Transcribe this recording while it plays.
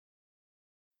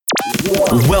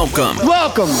Welcome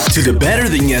to the Better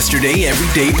Than Yesterday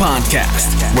Everyday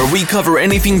Podcast, where we cover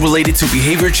anything related to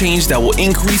behavior change that will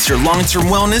increase your long-term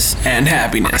wellness and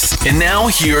happiness. And now,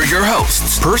 here are your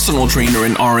hosts, personal trainer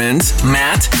and RNs,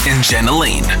 Matt and Jenna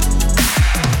Lane.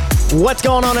 What's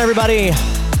going on, everybody?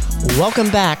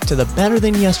 Welcome back to the Better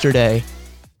Than Yesterday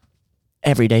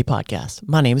Everyday Podcast.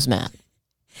 My name is Matt.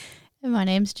 And my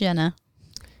name's Jenna.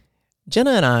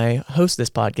 Jenna and I host this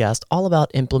podcast all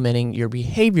about implementing your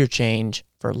behavior change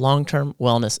for long-term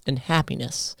wellness and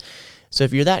happiness. So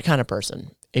if you're that kind of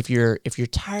person, if you're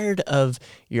tired of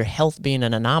your health being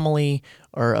an anomaly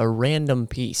or a random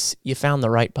piece, you found the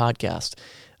right podcast.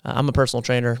 I'm a personal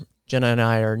trainer. Jenna and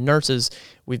I are nurses.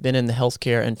 We've been in the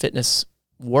healthcare and fitness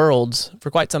worlds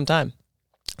for quite some time.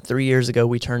 3 years ago,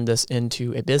 we turned this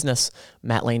into a business,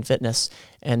 Matt Lane Fitness,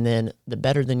 and then the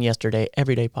Better Than Yesterday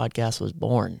Everyday Podcast was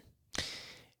born.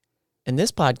 In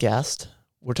this podcast,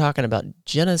 we're talking about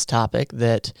Jenna's topic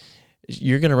that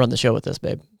you're going to run the show with this,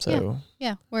 babe. So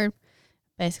yeah, we're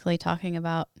basically talking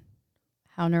about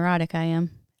how neurotic I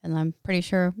am, and I'm pretty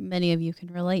sure many of you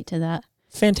can relate to that.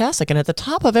 Fantastic. And at the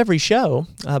top of every show,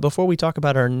 before we talk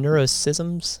about our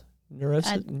neuroses.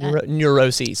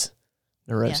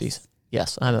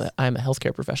 Yes, I'm a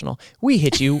healthcare professional. We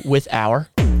hit you with our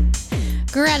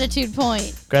gratitude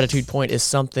point. Gratitude point is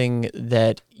something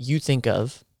that you think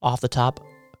of off the top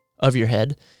of your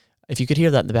head. If you could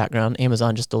hear that in the background,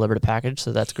 Amazon just delivered a package,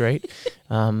 so that's great.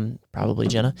 Probably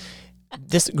Jenna.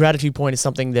 This gratitude point is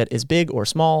something that is big or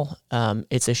small.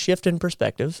 It's a shift in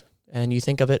perspective, and you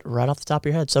think of it right off the top of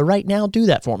your head. So right now, do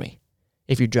that for me.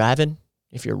 If you're driving,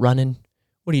 if you're running,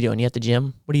 what are you doing? You at the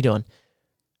gym? What are you doing?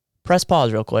 Press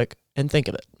pause real quick and think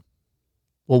of it.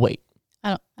 We'll wait.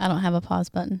 I don't have a pause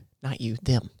button. Not you,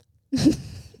 them.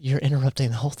 You're interrupting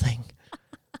the whole thing.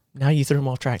 Now you threw them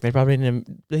off track. They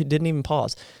didn't even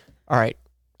pause. All right.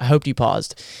 I hoped you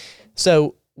paused.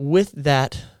 So with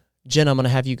that, Jenna, I'm going to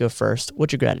have you go first.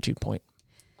 What's your gratitude point?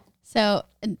 So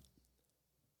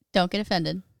don't get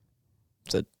offended.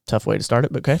 It's a tough way to start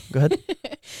it, but okay, go ahead.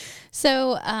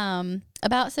 So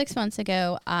about 6 months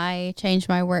ago, I changed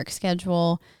my work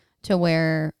schedule to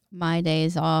where my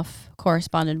days off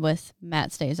corresponded with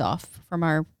Matt's days off from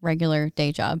our regular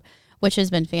day job, which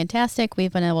has been fantastic.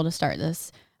 We've been able to start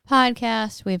this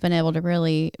podcast. We've been able to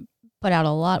really put out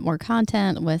a lot more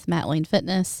content with Matt Lane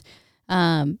Fitness.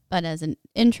 But as an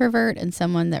introvert and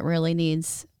someone that really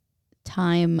needs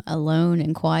time alone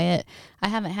and quiet, I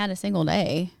haven't had a single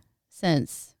day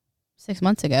since 6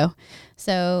 months ago.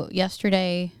 So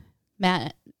yesterday,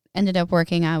 Matt ended up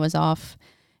working. I was off,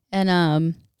 and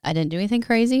I didn't do anything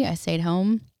crazy. I stayed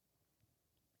home,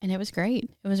 and it was great.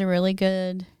 It was a really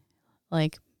good,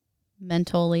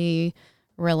 mentally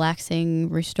relaxing,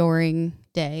 restoring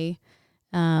day.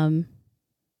 And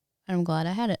I'm glad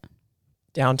I had it.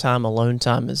 Downtime, alone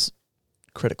time is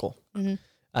critical. Mm-hmm.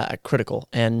 Critical.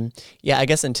 And yeah, I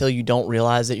guess until you don't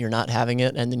realize that you're not having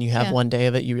it, and then you have one day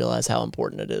of it, you realize how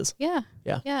important it is. Yeah.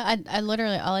 I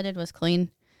literally, all I did was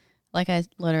clean. I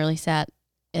literally sat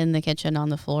in the kitchen on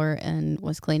the floor and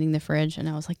was cleaning the fridge, and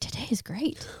I was like, today is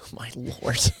great. Oh, my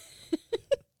Lord.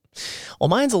 Well,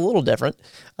 mine's a little different.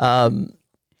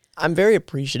 I'm very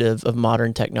appreciative of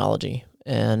modern technology,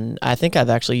 and I think I've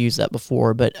actually used that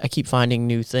before, but I keep finding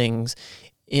new things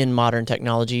in modern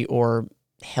technology or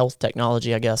health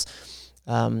technology, I guess.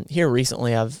 Here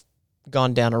recently, I've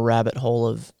gone down a rabbit hole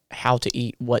of how to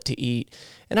eat, what to eat,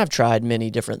 and I've tried many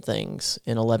different things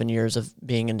in 11 years of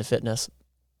being into fitness.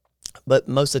 But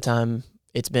most of the time,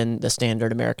 it's been the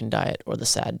standard American diet or the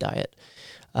SAD diet.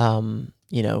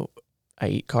 I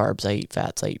eat carbs, I eat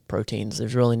fats, I eat proteins.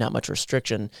 There's really not much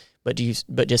restriction, but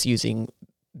just using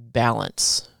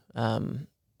balance,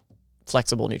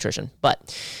 flexible nutrition.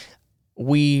 But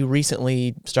we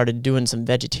recently started doing some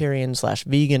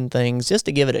vegetarian/vegan things just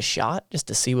to give it a shot, just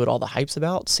to see what all the hype's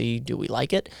about, see do we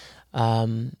like it.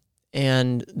 And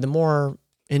the more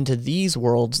into these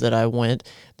worlds that I went,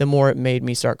 the more it made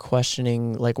me start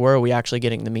questioning, where are we actually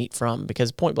getting the meat from?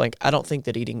 Because point blank, I don't think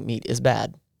that eating meat is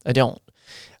bad. I don't.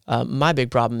 My big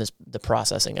problem is the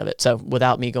processing of it. So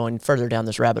without me going further down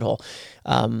this rabbit hole,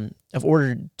 I've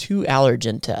ordered 2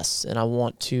 allergen tests, and I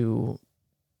want to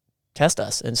test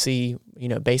us and see,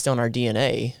 based on our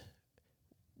DNA,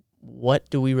 what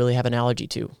do we really have an allergy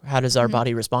to? How does our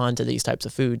body respond to these types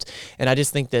of foods? And I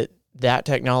just think that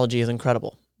technology is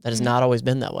incredible. That has not always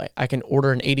been that way. I can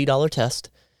order an $80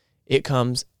 test. It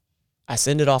comes, I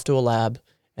send it off to a lab,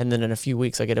 and then in a few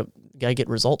weeks I get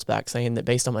results back saying that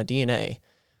based on my DNA,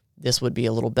 this would be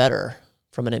a little better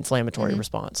from an inflammatory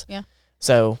response. Yeah.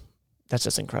 So that's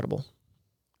just incredible.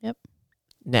 Yep.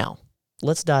 Now,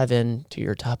 let's dive into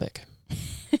your topic.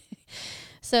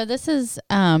 So this is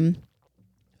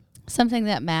something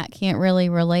that Matt can't really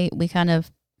relate. We kind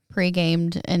of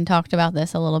pre-gamed and talked about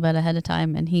this a little bit ahead of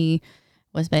time, and he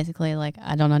was basically like,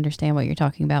 I don't understand what you're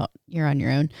talking about. You're on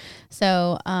your own.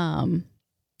 So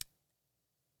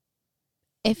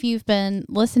if you've been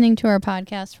listening to our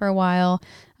podcast for a while,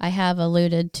 I have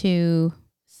alluded to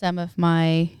some of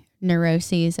my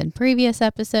neuroses in previous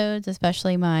episodes,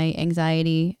 especially my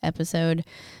anxiety episode,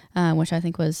 which I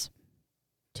think was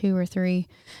 2 or 3.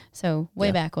 So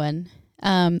way back when.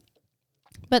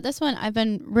 But this one I've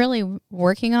been really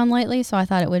working on lately, so I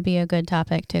thought it would be a good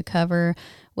topic to cover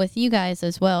with you guys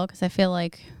as well, because I feel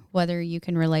like whether you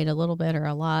can relate a little bit or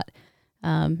a lot,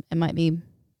 it might be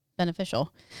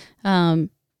beneficial. And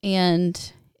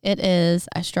it is,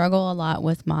 I struggle a lot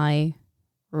with my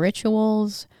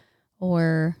rituals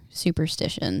or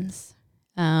superstitions.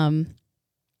 I'm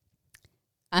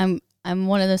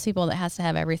one of those people that has to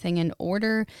have everything in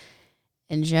order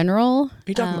in general. Are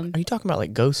you talking about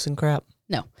like ghosts and crap?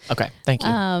 No. Okay, thank you.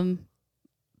 And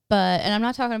I'm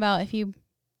not talking about if you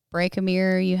break a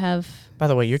mirror, you have. By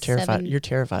the way, you're terrified. You're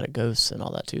terrified of ghosts and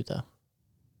all that too, though.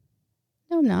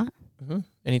 No, I'm not. Mm-hmm.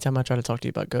 Anytime I try to talk to you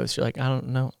about ghosts, you're like, I don't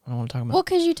know. I don't want to talk about. Well,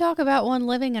 because you talk about one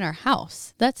living in our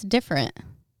house. That's different.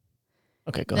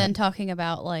 Okay, go than ahead. talking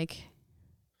about like,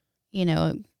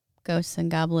 ghosts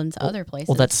and goblins other places.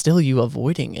 Well, that's still you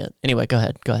avoiding it. Anyway, go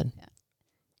ahead. Go ahead. Yeah.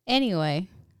 Anyway,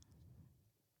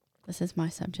 this is my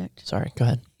subject. Sorry, go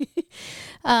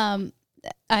ahead.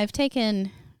 I've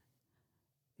taken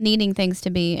needing things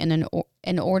to be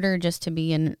in order just to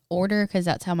be in order, because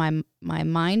that's how my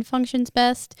mind functions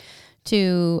best,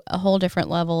 to a whole different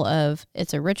level of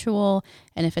it's a ritual,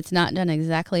 and if it's not done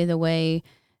exactly the way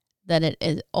that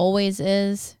it always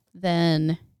is,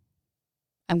 then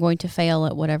I'm going to fail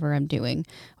at whatever I'm doing,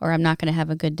 or I'm not going to have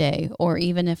a good day. Or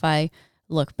even if I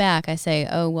look back, I say,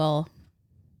 oh, well,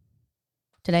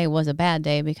 today was a bad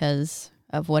day because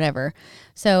of whatever.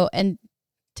 So, and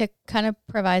to kind of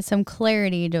provide some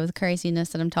clarity to the craziness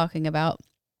that I'm talking about,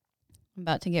 I'm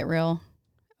about to get real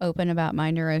open about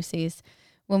my neuroses.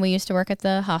 When we used to work at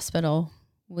the hospital,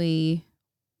 we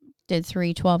did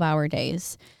 3 12-hour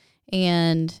days.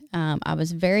 And I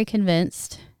was very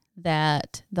convinced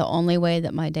that the only way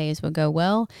that my days would go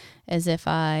well is if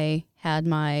I had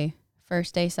my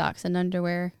first day socks and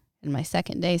underwear, and my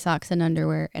second day socks and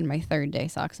underwear, and my third day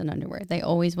socks and underwear. They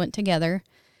always went together.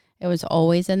 It was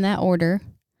always in that order.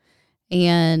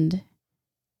 And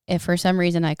if for some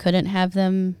reason I couldn't have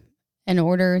them in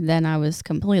order, then I was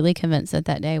completely convinced that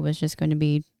that day was just going to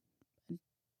be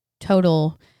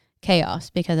total chaos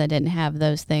because I didn't have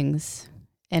those things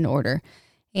in order.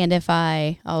 And if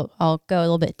I'll go a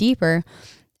little bit deeper,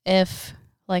 if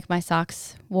like my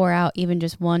socks wore out even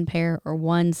just one pair or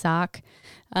one sock,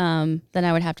 then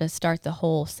I would have to start the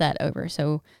whole set over.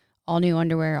 So all new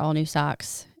underwear, all new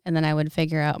socks, and then I would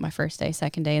figure out my first day,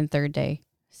 second day, and third day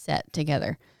set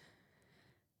together.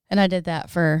 And I did that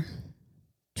for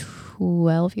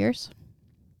 12 years.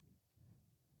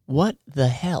 What the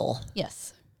hell?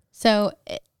 Yes. So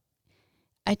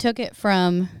I took it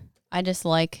from I just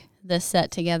like this set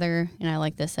together and I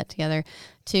like this set together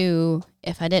to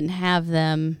if I didn't have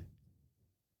them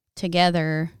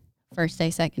together first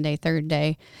day, second day, third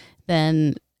day,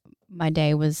 then my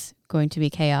day was going to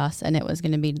be chaos and it was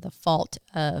going to be the fault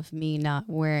of me not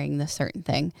wearing the certain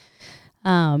thing.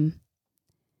 And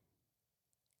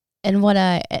what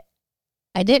I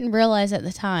didn't realize at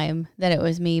the time that it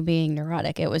was me being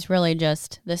neurotic. It was really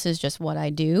just, this is just what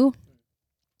I do.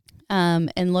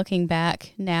 And looking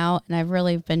back now, and I've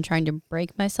really been trying to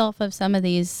break myself of some of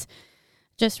these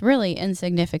just really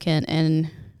insignificant and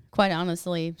quite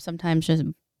honestly, sometimes just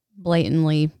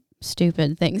blatantly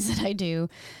stupid things that I do.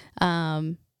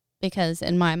 Because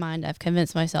in my mind, I've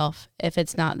convinced myself if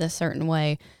it's not this certain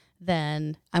way,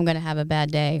 then I'm going to have a bad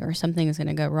day or something is going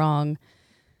to go wrong.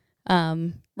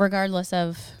 Regardless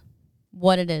of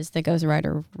what it is that goes right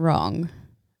or wrong,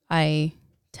 I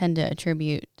tend to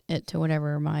attribute it to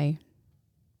whatever my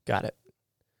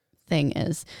thing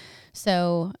is.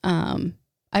 So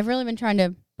I've really been trying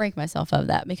to break myself of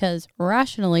that because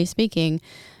rationally speaking,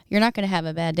 you're not going to have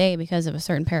a bad day because of a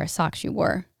certain pair of socks you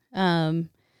wore.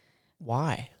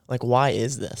 Why? Like, why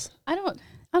is this? I don't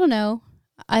know.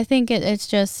 I think it's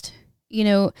just,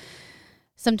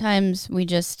 sometimes we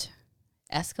just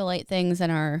escalate things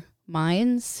in our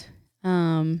minds.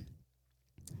 And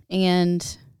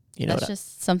that's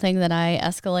just something that I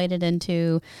escalated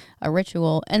into a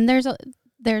ritual. And there's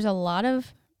a lot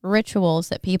of rituals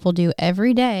that people do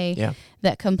every day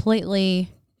that completely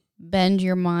bend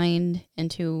your mind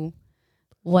into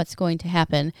what's going to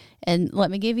happen. And let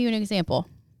me give you an example.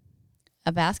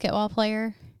 a basketball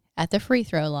player at the free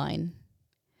throw line,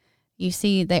 you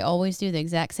see they always do the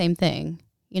exact same thing.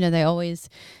 They always,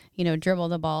 dribble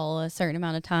the ball a certain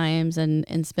amount of times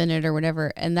and spin it or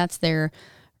whatever. And that's their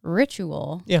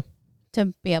ritual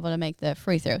to be able to make the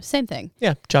free throw. Same thing.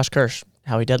 Yeah. Josh Kirsch,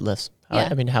 how he deadlifts.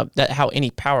 How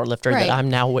any power lifter that I'm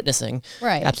now witnessing.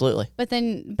 Right. Absolutely. But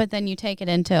then you take it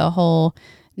into a whole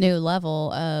new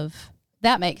level of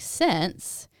that makes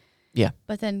sense. Yeah.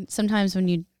 But then sometimes when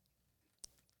you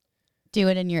do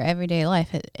it in your everyday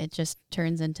life, it just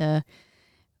turns into,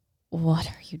 what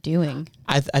are you doing?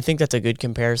 I think that's a good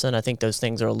comparison. I think those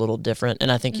things are a little different,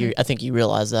 and I think you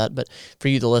realize that. But for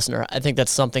you, the listener, I think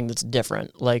that's something that's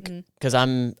different. Like, because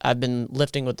I've been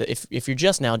lifting with if you're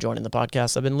just now joining the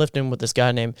podcast, I've been lifting with this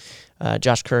guy named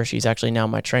Josh Kirsch. He's actually now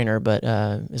my trainer, but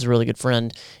is a really good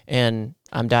friend, and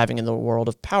I'm diving in the world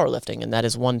of powerlifting, and that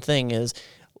is one thing is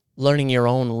learning your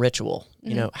own ritual,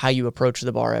 how you approach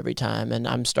the bar every time. And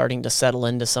I'm starting to settle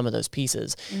into some of those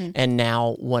pieces. And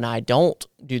now when I don't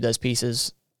do those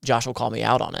pieces, Josh will call me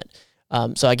out on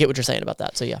it. So I get what you're saying about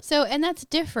that. So yeah. So, and that's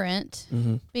different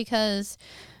because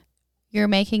you're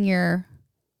making your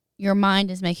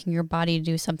mind is making your body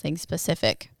do something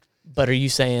specific. But are you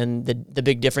saying the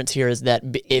big difference here is that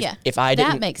if I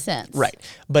didn't... That makes sense. Right.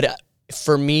 But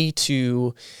for me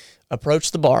to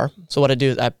approach the bar. So what I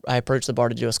do is I approach the bar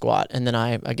to do a squat, and then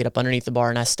I get up underneath the bar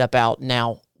and I step out.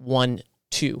 Now 1,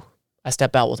 2. I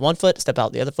step out with one foot, step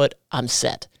out the other foot. I'm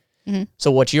set.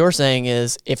 So what you're saying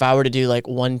is, if I were to do like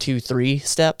 1, 2, 3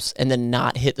 steps and then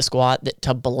not hit the squat,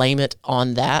 to blame it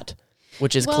on that,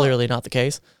 which is clearly not the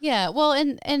case. Yeah. Well,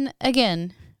 and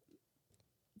again,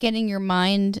 getting your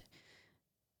mind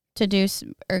to do,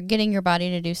 or getting your body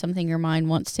to do something your mind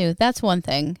wants to, that's one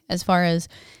thing. As far as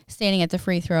standing at the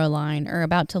free throw line or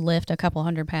about to lift a couple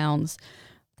 100 pounds,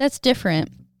 that's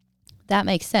different. That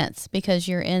makes sense because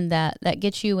you're in that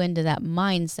gets you into that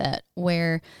mindset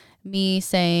where me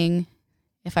saying,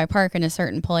 if I park in a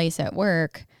certain place at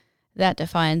work, that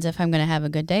defines if I'm going to have a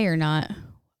good day or not.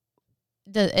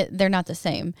 They're not the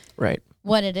same. Right.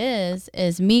 What it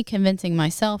is me convincing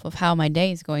myself of how my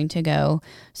day is going to go.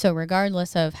 So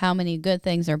regardless of how many good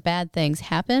things or bad things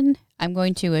happen, I'm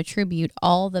going to attribute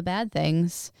all the bad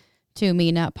things to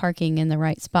me not parking in the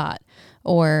right spot.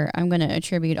 Or I'm going to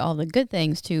attribute all the good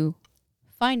things to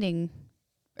finding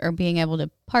or being able to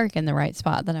park in the right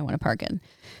spot that I want to park in.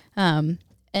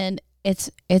 And it's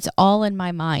all in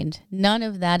my mind. None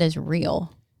of that is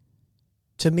real.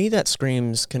 To me, that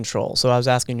screams control. So I was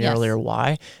asking you earlier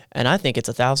why, and I think it's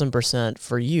 1,000%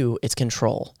 for you. It's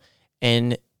control,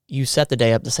 and you set the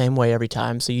day up the same way every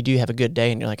time. So you do have a good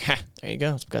day, and you're like, there you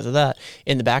go. It's because of that.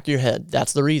 In the back of your head,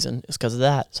 that's the reason. It's because of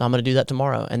that. So I'm going to do that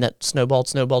tomorrow, and that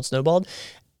snowballed,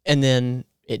 and then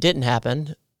it didn't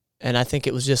happen. And I think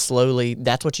it was just slowly.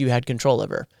 That's what you had control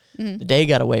over. The day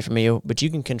got away from you, but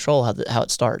you can control how it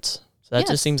starts. That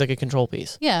just seems like a control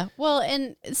piece. Yeah. Well,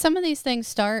 and some of these things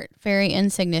start very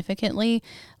insignificantly,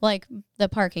 like the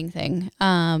parking thing.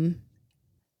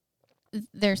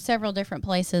 There's several different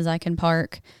places I can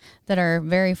park that are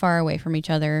very far away from each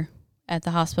other at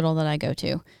the hospital that I go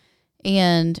to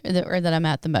or that I'm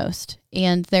at the most.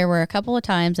 And there were a couple of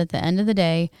times at the end of the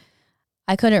day,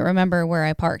 I couldn't remember where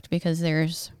I parked because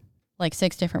there's like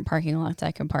 6 different parking lots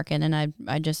I can park in. And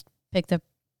I just picked the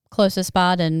closest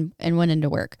spot and went into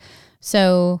work.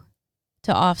 So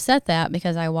to offset that,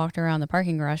 because I walked around the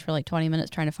parking garage for like 20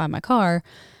 minutes trying to find my car,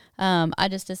 I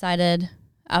just decided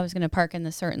I was going to park in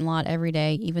the certain lot every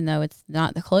day, even though it's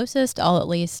not the closest. I'll at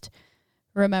least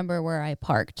remember where I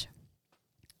parked.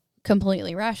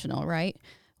 Completely rational, right?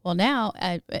 Well, now,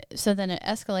 so then it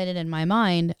escalated in my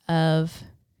mind of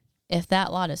if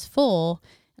that lot is full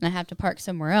and I have to park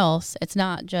somewhere else, it's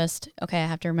not just, okay, I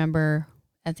have to remember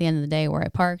at the end of the day where I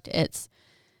parked. It's,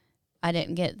 I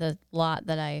didn't get the lot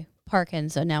that I park in,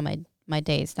 so now my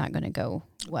day's not going to go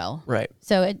well. Right.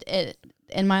 So it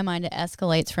in my mind, it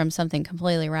escalates from something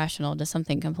completely rational to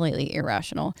something completely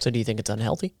irrational. So do you think it's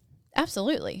unhealthy?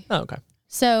 Absolutely. Oh, okay.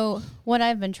 So what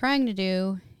I've been trying to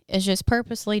do is just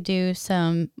purposely do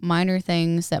some minor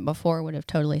things that before would have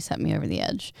totally set me over the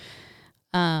edge.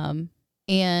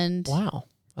 And wow,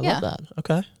 I love that.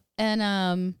 Okay. And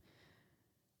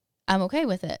I'm okay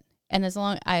with it. And as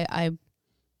long I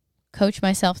coach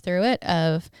myself through it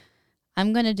of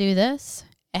I'm going to do this.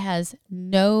 It has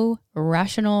no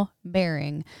rational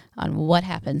bearing on what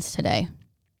happens today.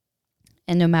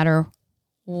 And no matter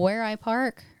where I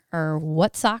park or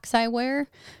what socks I wear,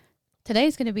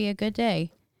 today's going to be a good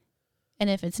day. And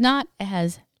if it's not, it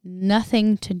has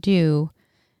nothing to do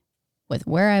with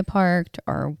where I parked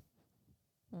or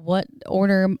what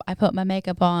order I put my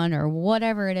makeup on or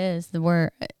whatever it is,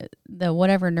 the the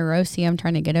whatever neurosis I'm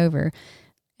trying to get over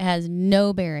has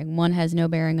no bearing. One has no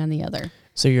bearing on the other.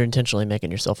 So you're intentionally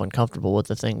making yourself uncomfortable with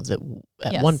the things that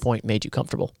at Yes. one point made you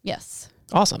comfortable. Yes.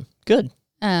 Awesome. Good.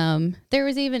 There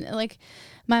was even like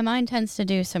my mind tends to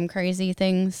do some crazy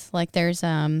things. Like there's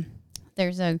a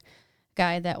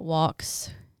guy that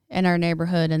walks in our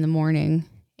neighborhood in the morning,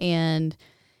 and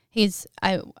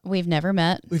we've never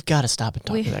met. We've got to stop and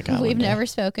talk to that guy. We've one day. never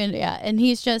spoken. Yeah. And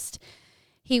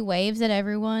he waves at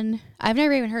everyone. I've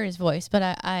never even heard his voice, but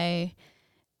I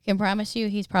can promise you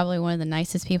he's probably one of the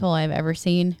nicest people I've ever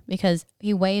seen, because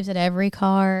he waves at every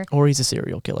car. Or he's a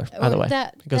serial killer, either way.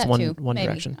 That It goes too, one maybe.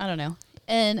 direction. I don't know.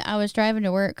 And I was driving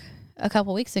to work a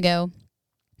couple weeks ago,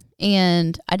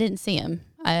 and I didn't see him.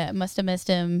 I must have missed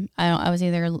him. I was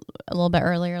either a little bit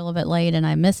early or a little bit late, and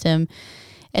I missed him.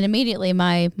 And immediately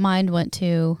my mind went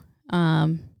to,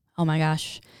 oh my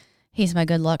gosh, he's my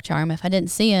good luck charm. If I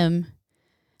didn't see him,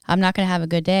 I'm not going to have a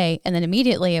good day. And then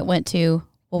immediately it went to,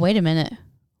 well, wait a minute.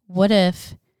 What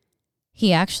if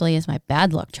he actually is my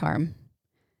bad luck charm?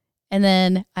 And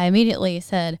then I immediately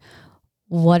said,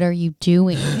 what are you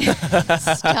doing?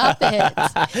 Stop it.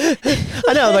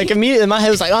 I know, like immediately my head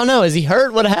was like, oh no, is he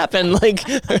hurt? What happened? Like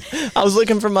I was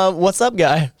looking for my what's up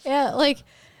guy. Yeah, like,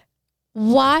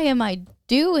 why am I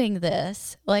doing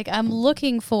this? Like, I'm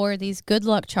looking for these good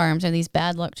luck charms or these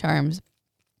bad luck charms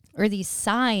or these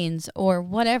signs or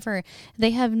whatever.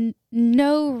 They have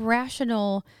no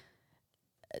rational,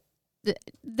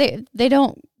 they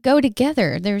don't go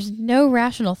together. There's no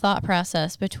rational thought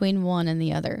process between one and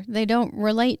the other. They don't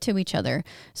relate to each other.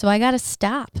 So I got to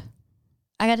stop.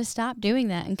 I got to stop doing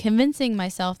that and convincing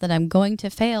myself that I'm going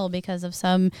to fail because of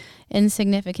some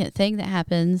insignificant thing that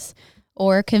happens,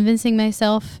 or convincing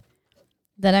myself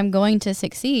that I'm going to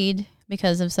succeed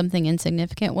because of something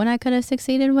insignificant when I could have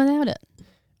succeeded without it.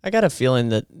 I got a feeling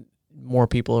that more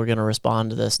people are going to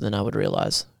respond to this than I would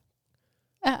realize.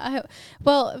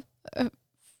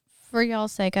 For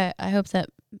y'all's sake, I hope that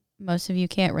most of you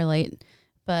can't relate,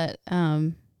 but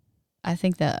I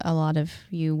think that a lot of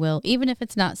you will, even if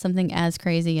it's not something as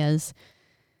crazy as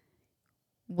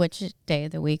which day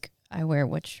of the week I wear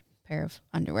which pair of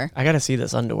underwear. I got to see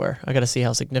this underwear. I got to see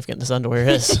how significant this underwear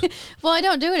is. Well, I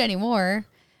don't do it anymore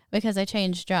because I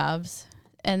changed jobs.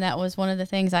 And that was one of the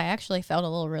things I actually felt a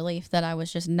little relief that I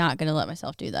was just not going to let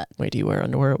myself do that. Wait, do you wear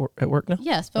underwear at work now?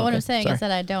 Yes, but what Okay, I'm saying sorry. is that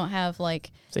I don't have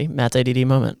like See, Matt's ADD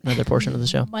moment, another portion of the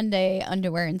show. Monday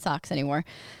underwear and socks anymore.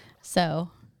 So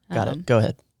Got it. Go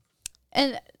ahead.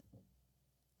 And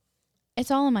it's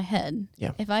all in my head.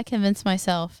 Yeah. If I convince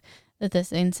myself that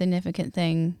this insignificant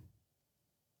thing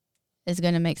is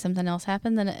going to make something else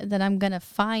happen, then I'm going to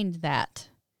find that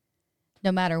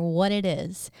no matter what it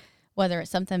is. Whether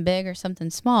it's something big or something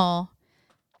small,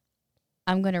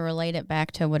 I'm going to relate it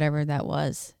back to whatever that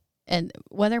was. And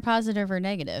whether positive or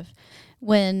negative,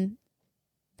 when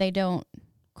they don't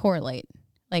correlate.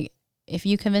 Like, if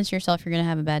you convince yourself you're going to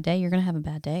have a bad day, you're going to have a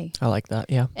bad day. I like that,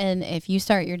 yeah. And if you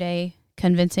start your day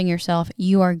convincing yourself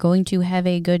you are going to have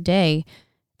a good day,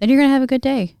 then you're going to have a good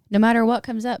day, no matter what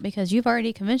comes up, because you've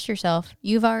already convinced yourself,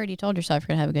 you've already told yourself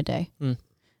you're going to have a good day. Mm.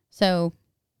 So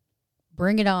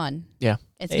bring it on. Yeah.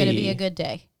 It's going to be a good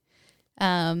day.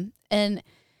 And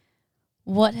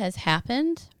what has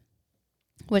happened,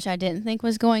 which I didn't think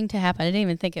was going to happen, I didn't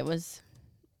even think it was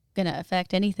going to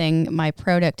affect anything, my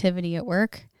productivity at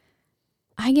work.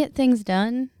 I get things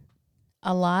done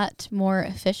a lot more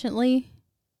efficiently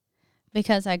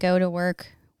because I go to work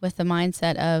with the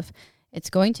mindset of it's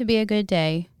going to be a good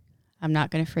day. I'm not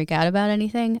going to freak out about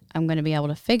anything. I'm going to be able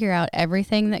to figure out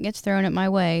everything that gets thrown at my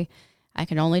way. I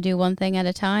can only do one thing at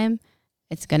a time.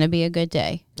 It's going to be a good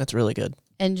day. That's really good.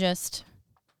 And just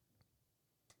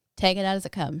take it out as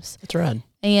it comes. That's rad.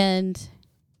 And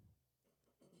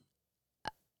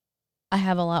I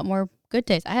have a lot more good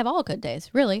days. I have all good days,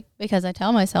 really, because I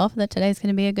tell myself that today's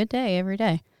going to be a good day every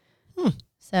day.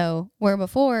 So where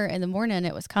before in the morning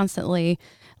it was constantly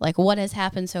like, what has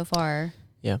happened so far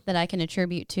that I can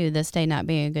attribute to this day not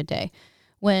being a good day?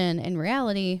 When in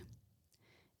reality,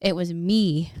 it was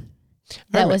me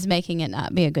that was making it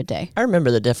not be a good day. I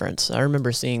remember the difference. I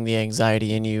remember seeing the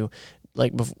anxiety in you,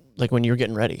 like when you were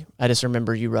getting ready. I just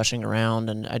remember you rushing around,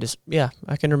 and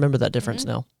I can remember that difference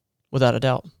now, without a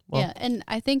doubt. Well, yeah, and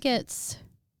I think it's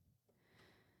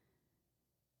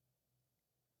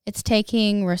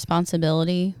taking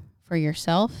responsibility for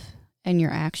yourself and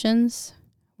your actions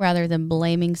rather than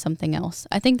blaming something else.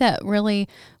 I think that really,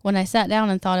 when I sat down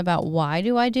and thought about why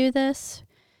do I do this,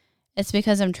 it's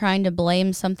because I'm trying to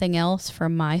blame something else for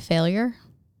my failure.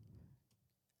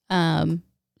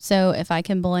 So if I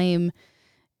can blame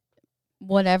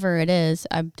whatever it is,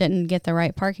 I didn't get the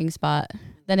right parking spot,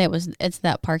 then it's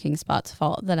that parking spot's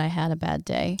fault that I had a bad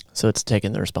day. So it's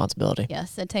taking the responsibility.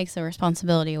 Yes, it takes the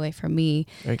responsibility away from me.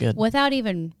 Very good. Without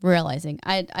even realizing.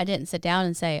 I didn't sit down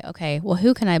and say, okay, well,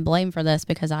 who can I blame for this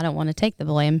because I don't want to take the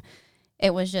blame.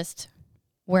 It was just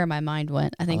where my mind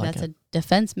went. I think that's a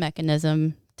defense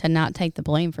mechanism to not take the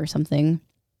blame for something.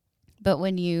 But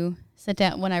when you sit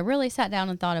down, when I really sat down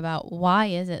and thought about why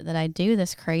is it that I do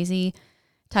this crazy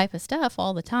type of stuff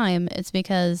all the time, it's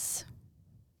because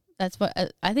that's what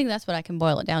I think that's what I can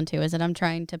boil it down to, is that I'm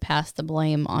trying to pass the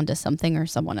blame onto something or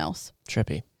someone else.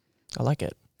 Trippy. I like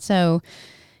it. So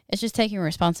it's just taking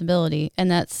responsibility.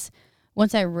 And that's,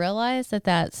 once I realized that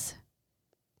that's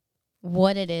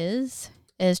what it is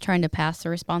trying to pass the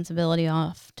responsibility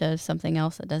off to something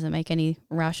else that doesn't make any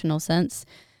rational sense,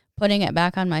 putting it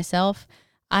back on myself,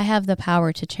 I have the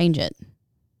power to change it.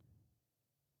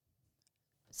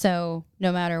 So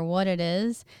no matter what it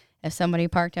is, if somebody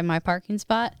parked in my parking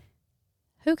spot,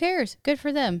 who cares? Good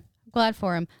for them. I'm glad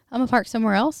for them. I'm going to park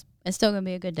somewhere else. It's still going to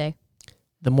be a good day.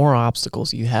 The more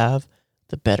obstacles you have,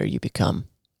 the better you become.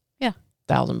 Yeah.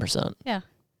 1,000%. Yeah.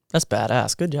 That's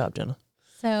badass. Good job, Jenna.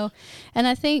 So, and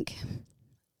I think,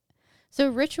 so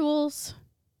rituals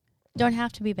don't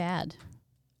have to be bad.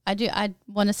 I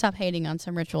want to stop hating on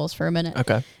some rituals for a minute.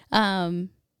 Okay.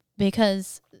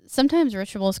 Because sometimes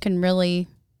rituals can really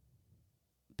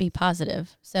be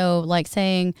positive. So like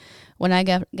saying, when I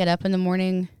get up in the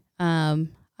morning, I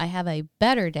have a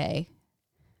better day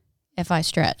if I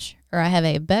stretch, or I have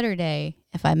a better day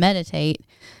if I meditate.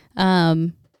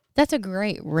 That's a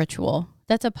great ritual.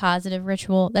 That's a positive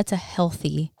ritual. That's a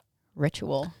healthy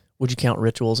ritual. Would you count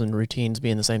rituals and routines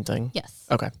being the same thing? Yes.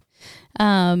 Okay.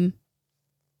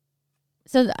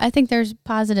 So I think there's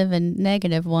positive and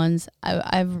negative ones.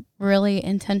 I've really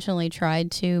intentionally tried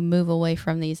to move away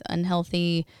from these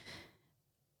unhealthy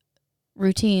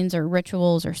routines or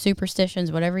rituals or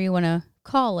superstitions, whatever you want to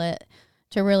call it,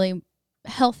 to really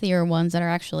healthier ones that are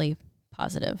actually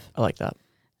positive. I like that.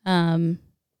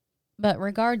 But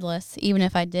regardless, even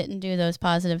if I didn't do those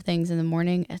positive things in the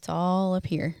morning, it's all up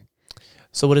here.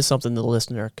 So what is something the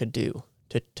listener could do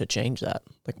to change that?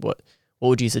 Like what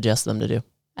would you suggest them to do?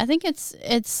 I think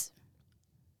it's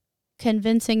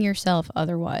convincing yourself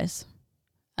otherwise.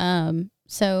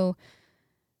 So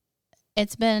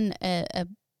it's been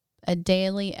a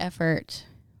daily effort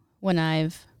when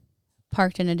I've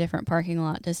parked in a different parking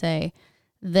lot to say,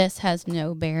 this has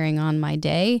no bearing on my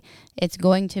day. It's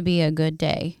going to be a good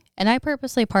day. And I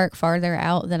purposely park farther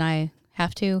out than I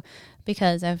have to,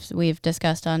 because as we've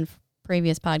discussed on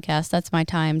previous podcasts, that's my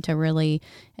time to really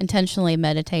intentionally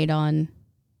meditate on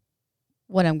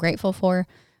what I'm grateful for.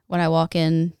 When I walk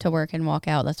in to work and walk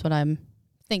out, that's what I'm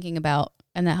thinking about.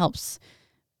 And that helps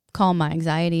calm my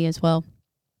anxiety as well.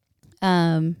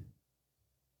 But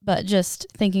just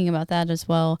thinking about that as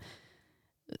well,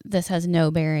 this has no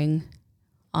bearing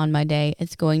on my day.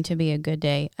 It's going to be a good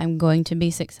day. I'm going to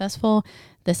be successful.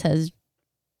 This has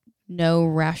no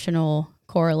rational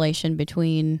correlation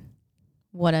between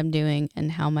what I'm doing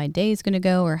and how my day is going to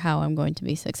go or how I'm going to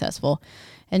be successful.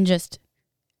 And just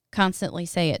constantly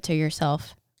say it to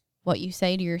yourself. What you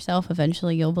say to yourself,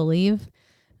 eventually you'll believe.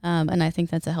 And I think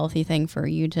that's a healthy thing for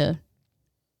you to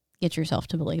get yourself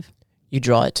to believe. You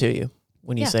draw it to you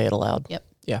when you say it aloud. Yep.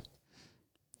 Yeah.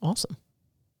 Awesome.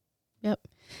 Yep.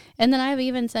 And then I've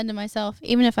even said to myself,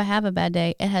 even if I have a bad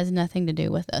day, it has nothing to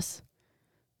do with this.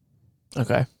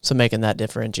 Okay. So making that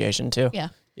differentiation too. Yeah.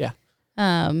 Yeah.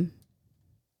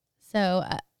 So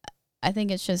I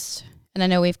think it's just, and I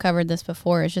know we've covered this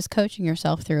before, it's just coaching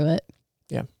yourself through it.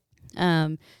 Yeah.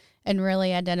 And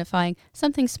really identifying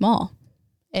something small.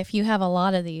 If you have a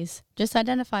lot of these, just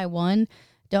identify one.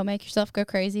 Don't make yourself go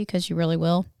crazy, because you really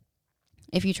will.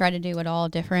 If you try to do it all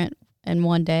different in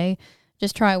one day,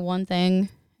 just try one thing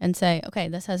and say, okay,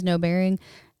 this has no bearing.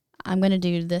 I'm going to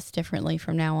do this differently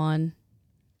from now on.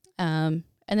 And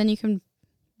then you can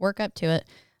work up to it.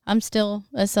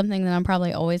 That's something that I'm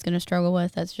probably always going to struggle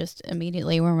with. That's just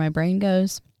immediately where my brain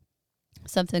goes.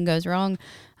 Something goes wrong,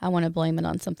 I want to blame it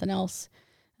on something else.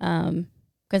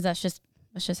 Because that's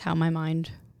just how my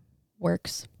mind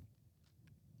works.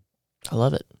 I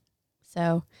love it.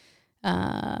 So,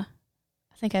 I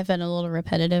think I've been a little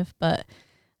repetitive, but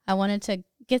I wanted to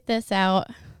get this out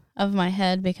of my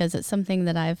head because it's something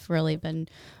that I've really been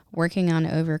working on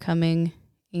overcoming,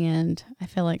 and I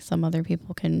feel like some other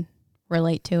people can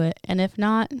relate to it. And if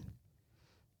not,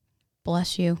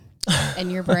 bless you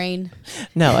and your brain.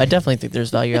 No, I definitely think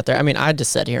there's value out there. I mean, I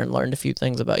just sat here and learned a few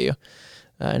things about you.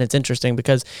 And it's interesting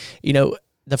because,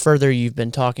 the further you've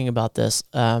been talking about this,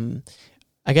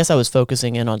 I guess I was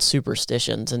focusing in on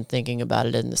superstitions and thinking about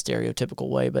it in the stereotypical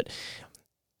way, but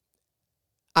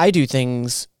I do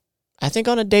things, I think,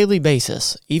 on a daily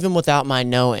basis, even without my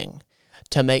knowing,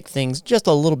 to make things just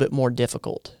a little bit more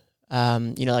difficult.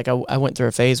 Like I went through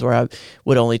a phase where I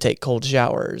would only take cold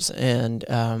showers, and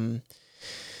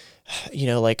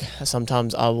like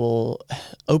sometimes I will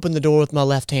open the door with my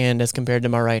left hand as compared to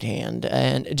my right hand,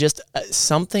 and just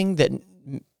something that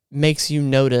makes you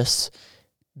notice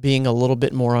being a little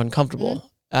bit more uncomfortable.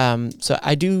 So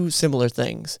I do similar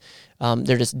things.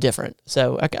 They're just different.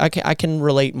 So I can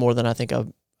relate more than I think I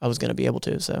was going to be able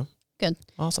to. So good.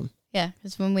 Awesome. Yeah,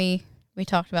 because when we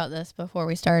talked about this before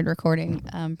we started recording,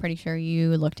 I'm pretty sure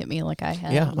you looked at me like I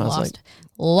had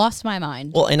lost my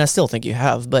mind. Well, and I still think you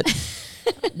have, but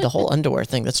the whole underwear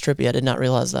thing, that's trippy. I did not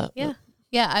realize that. Yeah. But.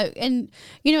 Yeah. And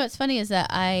what's funny is that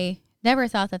I never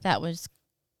thought that was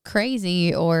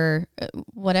crazy or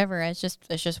whatever. It's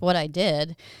just what I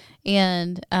did.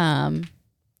 And I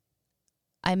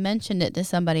mentioned it to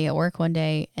somebody at work one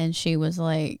day, and she was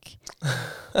like,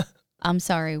 I'm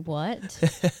sorry, what?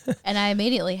 And I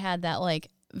immediately had that like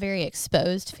very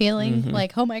exposed feeling,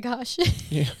 like, oh my gosh.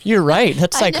 You're right.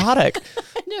 That's psychotic.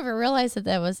 I never realized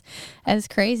that was as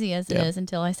crazy as it is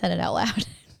until I said it out loud.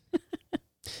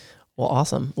 Well,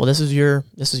 awesome. Well, this is your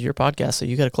podcast, so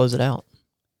you got to close it out.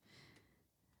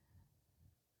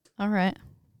 All right.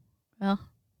 Well,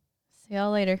 see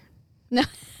y'all later. No.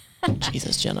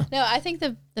 Jesus, Jenna. No, I think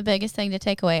the biggest thing to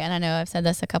take away, and I know I've said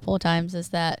this a couple of times, is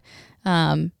that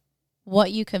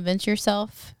what you convince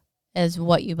yourself is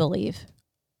what you believe.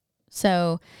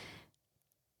 So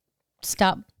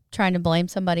stop trying to blame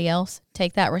somebody else.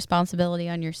 Take that responsibility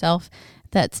on yourself.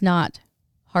 That's not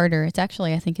harder. It's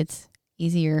actually, I think it's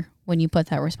easier when you put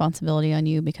that responsibility on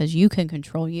you, because you can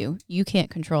control you. You can't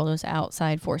control those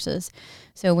outside forces.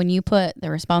 So when you put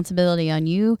the responsibility on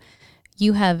you,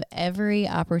 you have every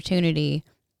opportunity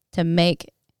to make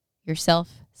yourself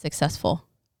successful,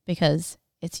 because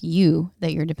it's you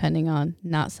that you're depending on,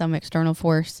 not some external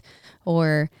force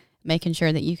or making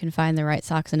sure that you can find the right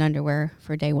socks and underwear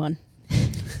for day one.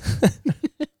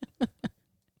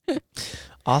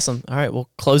 Awesome. All right, we'll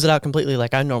close it out completely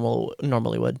like I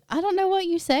normally would. I don't know what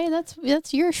you say.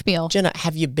 That's your spiel. Jenna,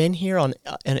 have you been here on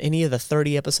any of the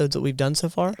 30 episodes that we've done so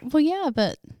far? Well, yeah,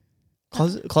 but...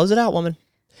 Close it out, woman.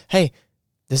 Hey,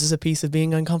 this is a piece of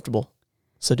being uncomfortable,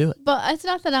 so do it. But it's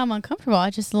not that I'm uncomfortable. I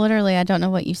just literally, I don't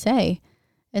know what you say.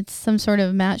 It's some sort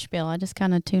of match spiel. I just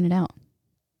kind of tune it out.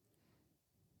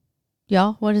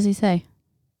 Y'all, what does he say?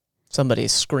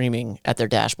 Somebody's screaming at their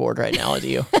dashboard right now at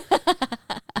you.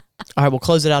 All right, we'll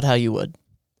close it out how you would.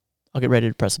 I'll get ready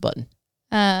to press the button.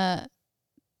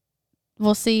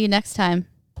 We'll see you next time.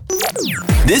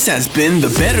 This has been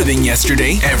the Better Than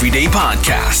Yesterday Everyday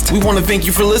Podcast. We want to thank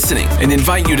you for listening and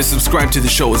invite you to subscribe to the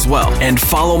show as well. And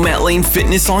follow Matt Lane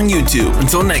Fitness on YouTube.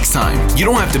 Until next time, you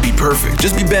don't have to be perfect.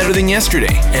 Just be better than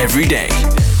yesterday every day.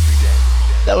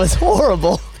 That was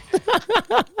horrible.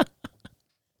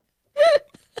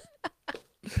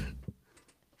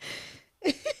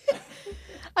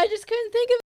 I just couldn't think of